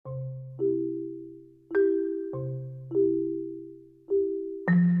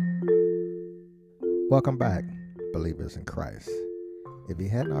Welcome back, believers in Christ. If you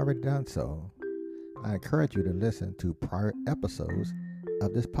hadn't already done so, I encourage you to listen to prior episodes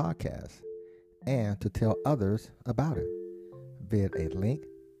of this podcast and to tell others about it via a link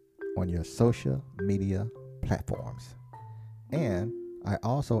on your social media platforms. And I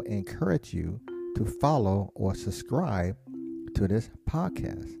also encourage you to follow or subscribe to this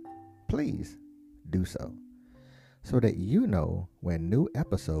podcast. Please do so that you know when new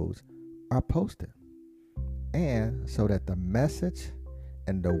episodes are posted, and so that the message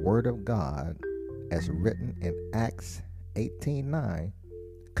and the word of God as written in Acts 18:9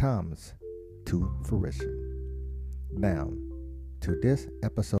 comes to fruition. Now, to this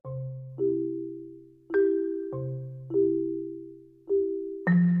episode.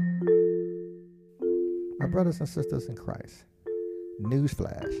 My brothers and sisters in Christ,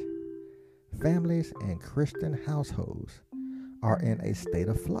 newsflash: families and Christian households are in a state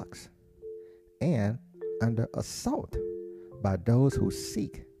of flux and under assault by those who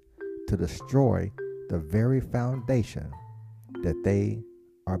seek to destroy the very foundation that they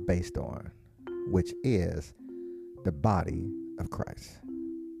are based on, which is the body of Christ.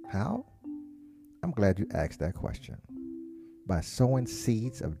 How? I'm glad you asked that question. By sowing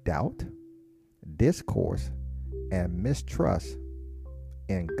seeds of doubt, discourse, and mistrust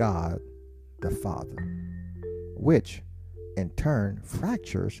in God the Father, which in turn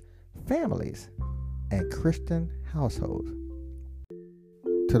fractures families and Christian households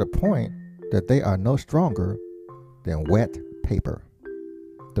to the point that they are no stronger than wet paper.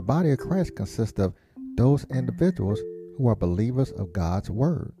 The body of Christ consists of those individuals who are believers of God's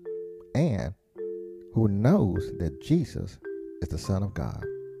word and who knows that Jesus is the Son of God.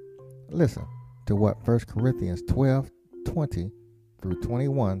 Listen to what 1 Corinthians 12:20 through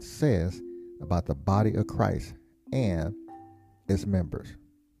 21 says about the body of Christ and its members.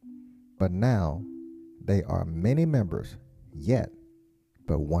 But now they are many members, yet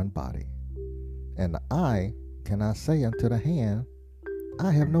but one body. And the eye cannot say unto the hand,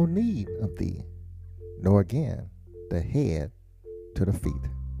 I have no need of thee, nor again the head to the feet,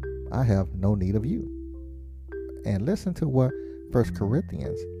 I have no need of you. And listen to what 1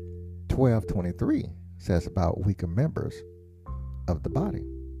 Corinthians 12:23 says about weaker members of the body.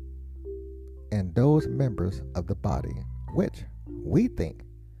 And those members of the body which we think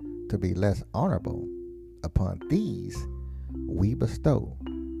to be less honorable, upon these we bestow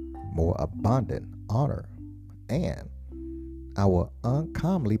more abundant honor, and our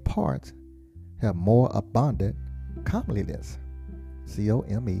uncomely parts have more abundant comeliness.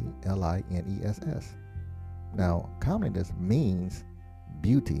 comeliness. Now, comeliness means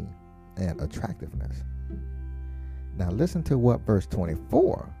beauty and attractiveness. Now listen to what verse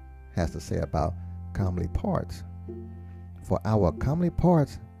 24 has to say about comely parts. For our comely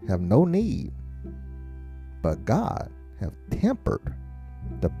parts have no need, but God hath tempered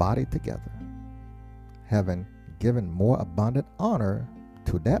the body together, having given more abundant honor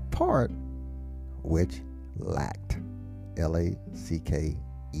to that part which lacked. Lacked.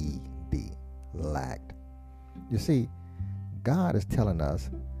 Lacked. You see, God is telling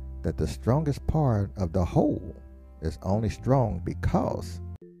us that the strongest part of the whole is only strong because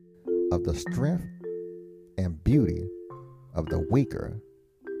of the strength and beauty of the weaker,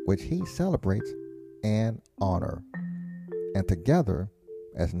 which he celebrates and honor. And together,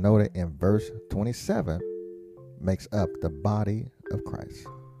 as noted in verse 27, makes up the body of Christ.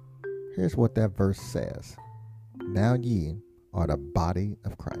 Here's what that verse says. Now ye are the body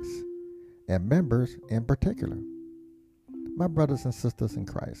of Christ, and members in particular. My brothers and sisters in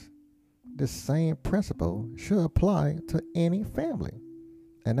Christ, this same principle should apply to any family,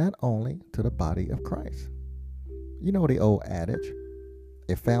 and not only to the body of Christ. You know the old adage,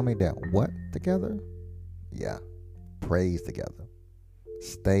 a family that what together? Yeah, prays together,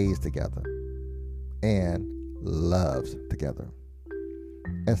 stays together, and loves together.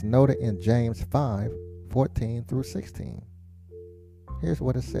 As noted in James 5:14 through 16. Here's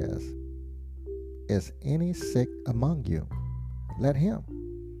what it says. Is any sick among you? Let him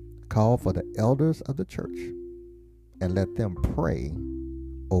call for the elders of the church, and let them pray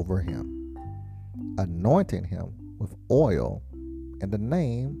over him, anointing him with oil in the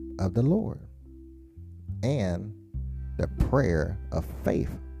name of the Lord. And the prayer of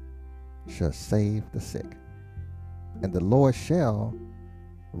faith shall save the sick, and the Lord shall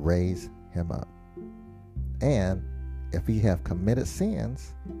raise him up. And if he have committed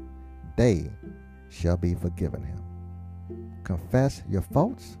sins, they shall be forgiven him. Confess your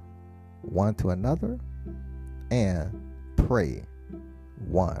faults one to another, and pray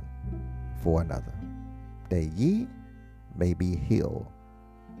one for another, that ye may be healed.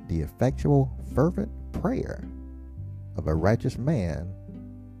 The effectual, fervent prayer of a righteous man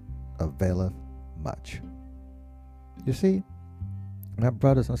availeth much. You see, my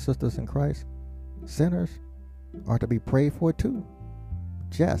brothers and sisters in Christ, sinners are to be prayed for too,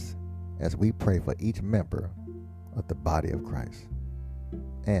 just as we pray for each member of the body of Christ.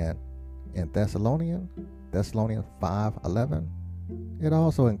 And in Thessalonians 5:11, it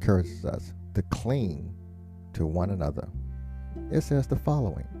also encourages us to cling to one another. It says the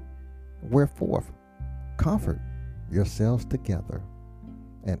following: wherefore, comfort yourselves together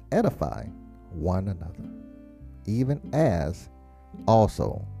and edify one another, even as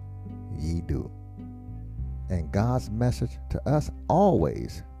also ye do. And God's message to us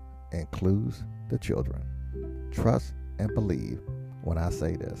always includes the children. Trust and believe when I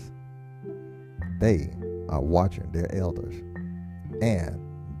say this. They are watching their elders, and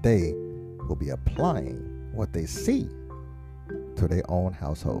they will be applying what they see to their own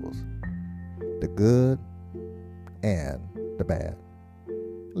households, the good and the bad.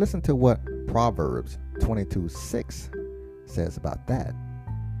 Listen to what Proverbs 22:6 says about that.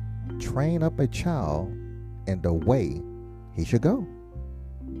 Train up a child in the way he should go,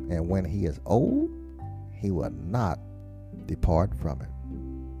 and when he is old, he will not depart from it.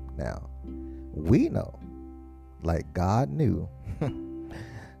 Now, we know, like God knew,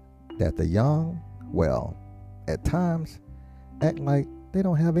 that the young, well, at times, act like they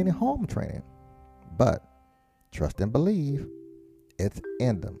don't have any home training. But trust and believe, it's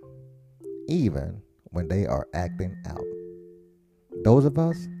in them, even when they are acting out. Those of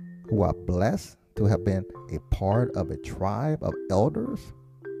us who are blessed to have been a part of a tribe of elders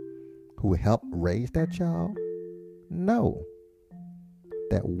who helped raise that child know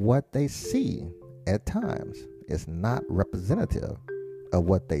that what they see at times is not representative of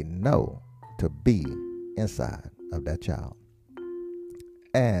what they know to be inside of that child.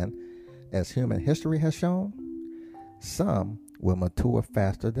 And as human history has shown, some will mature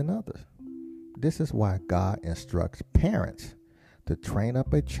faster than others. This is why God instructs parents to train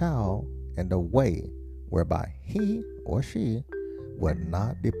up a child in the way whereby he or she will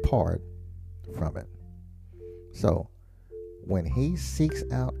not depart from it. So, when he seeks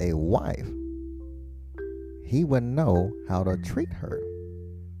out a wife, he will know how to treat her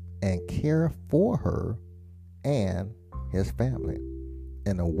and care for her and his family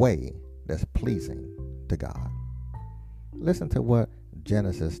in a way that's pleasing to God. Listen to what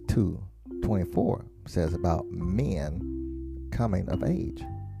Genesis 2:24 says about men coming of age.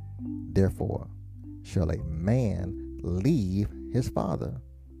 Therefore shall a man leave his father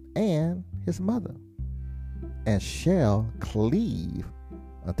and his mother, and shall cleave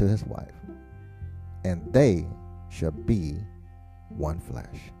unto his wife, and they shall be one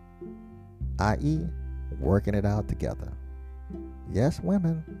flesh, i.e., working it out together. Yes,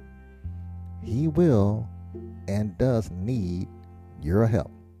 women, he will and does need your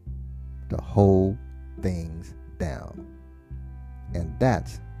help to hold things down. And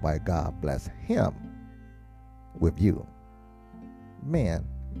that's why God bless him with you. Men,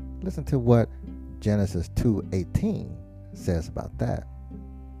 listen to what Genesis 2:18 says about that.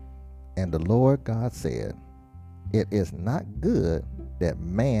 And the Lord God said, it is not good that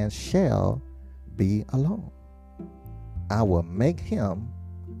man shall be alone. I will make him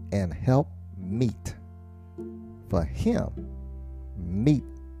an help meet for him, meet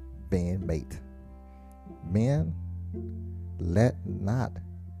being mate. Men, let not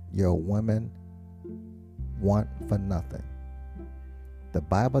your woman want for nothing. The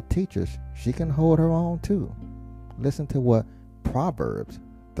Bible teaches she can hold her own too. Listen to what Proverbs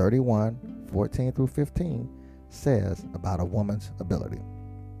 31:14-15 says about a woman's ability.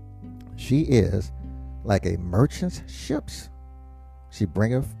 She is like a merchant's ships. She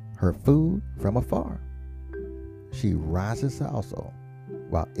bringeth her food from afar. She rises also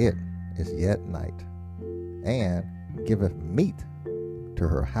while it is yet night, and giveth meat to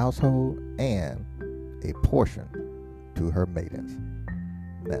her household and a portion to her maidens.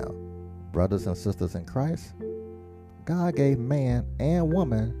 Now, brothers and sisters in Christ, God gave man and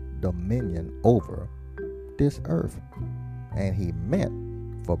woman dominion over this earth, and he meant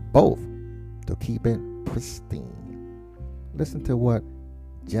for both to keep it pristine. Listen to what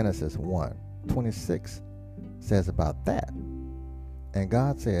Genesis 1:26 says about that. And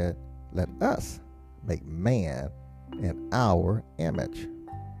God said, let us make man in our image,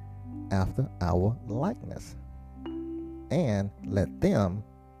 after our likeness, and let them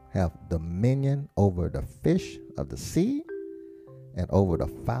have dominion over the fish of the sea, and over the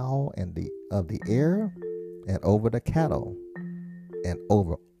fowl of the air, and over the cattle, and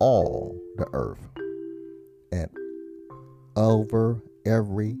over all the earth, and over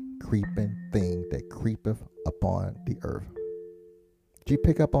every creeping thing that creepeth upon the earth. Did you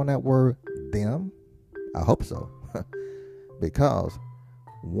pick up on that word, them? I hope so. Because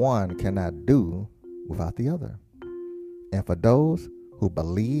one cannot do without the other. And for those who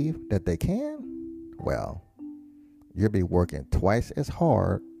believe that they can, well, you'll be working twice as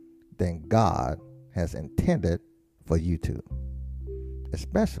hard than God has intended for you to.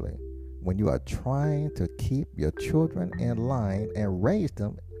 Especially when you are trying to keep your children in line and raise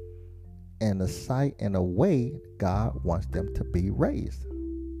them in the sight and the way God wants them to be raised.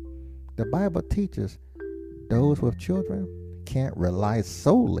 The Bible teaches those with children can't rely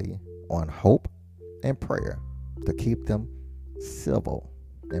solely on hope and prayer to keep them civil.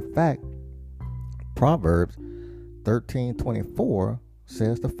 In fact, Proverbs 13:24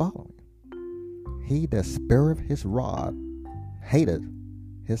 says the following: He that spareth his rod hateth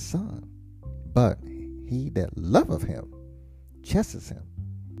his son, but he that loveth him chastens him.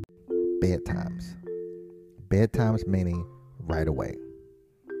 Bedtimes meaning right away.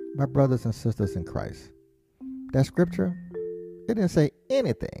 My brothers and sisters in Christ, that scripture, it didn't say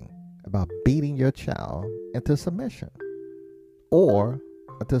anything about beating your child into submission or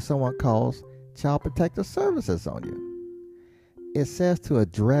until someone calls child protective services on you. It says to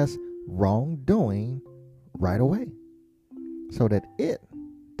address wrongdoing right away so that it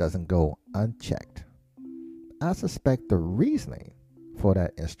doesn't go unchecked. I suspect the reasoning for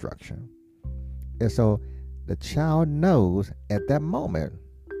that instruction is so the child knows at that moment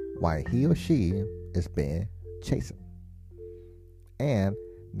why he or she is being chastened, and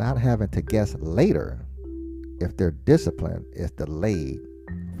not having to guess later if their discipline is delayed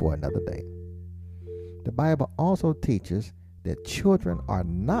for another day. The Bible also teaches that children are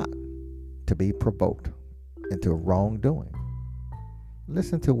not to be provoked into wrongdoing.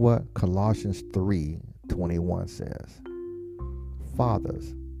 Listen to what Colossians 3:21 says.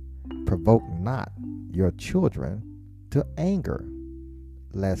 Fathers, provoke not your children to anger,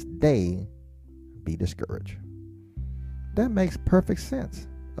 lest they be discouraged. That makes perfect sense.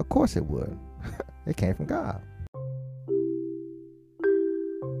 Of course it would. It came from God.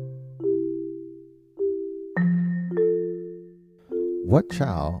 What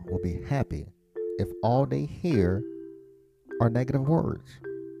child will be happy if all they hear are negative words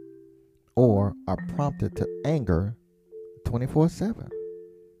or are prompted to anger 24/7,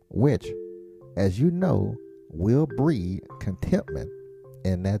 which, as you know, will breed contentment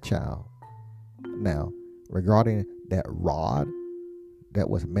in that child? Now, regarding that rod that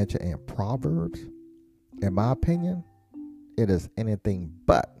was mentioned in Proverbs, in my opinion, it is anything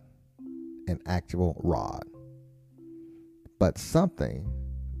but an actual rod, but something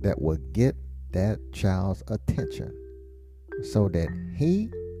that will get that child's attention so that he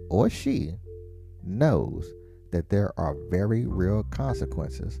or she knows that there are very real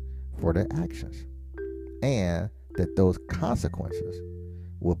consequences for their actions, and that those consequences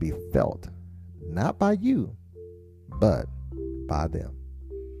will be felt not by you, but by them.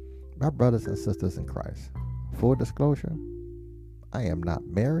 My brothers and sisters in Christ, full disclosure, I am not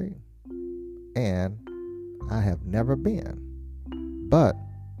married, and I have never been, but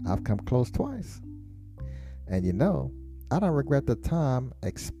I've come close twice. And you know, I don't regret the time,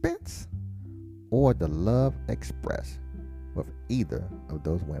 expense, or the love expressed with either of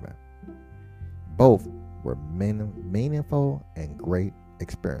those women. Both were meaningful and great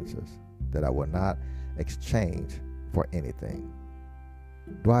experiences that I will not exchange for anything.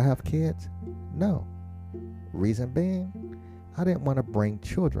 Do I have kids? No. Reason being, I didn't want to bring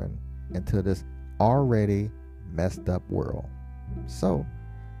children into this already messed up world. So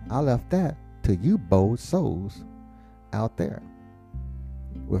I left that to you bold souls out there.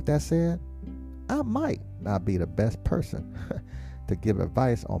 With that said, I might not be the best person to give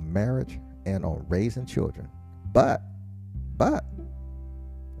advice on marriage and on raising children, but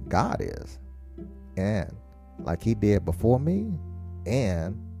God is, and like he did before me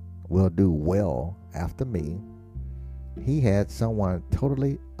and will do well after me, he had someone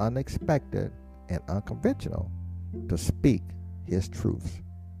totally unexpected and unconventional to speak his truths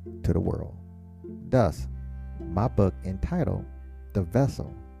to the world. Thus, my book entitled The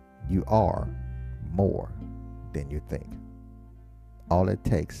Vessel, You Are More Than You Think. All it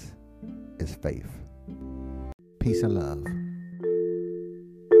takes is faith. Peace and love.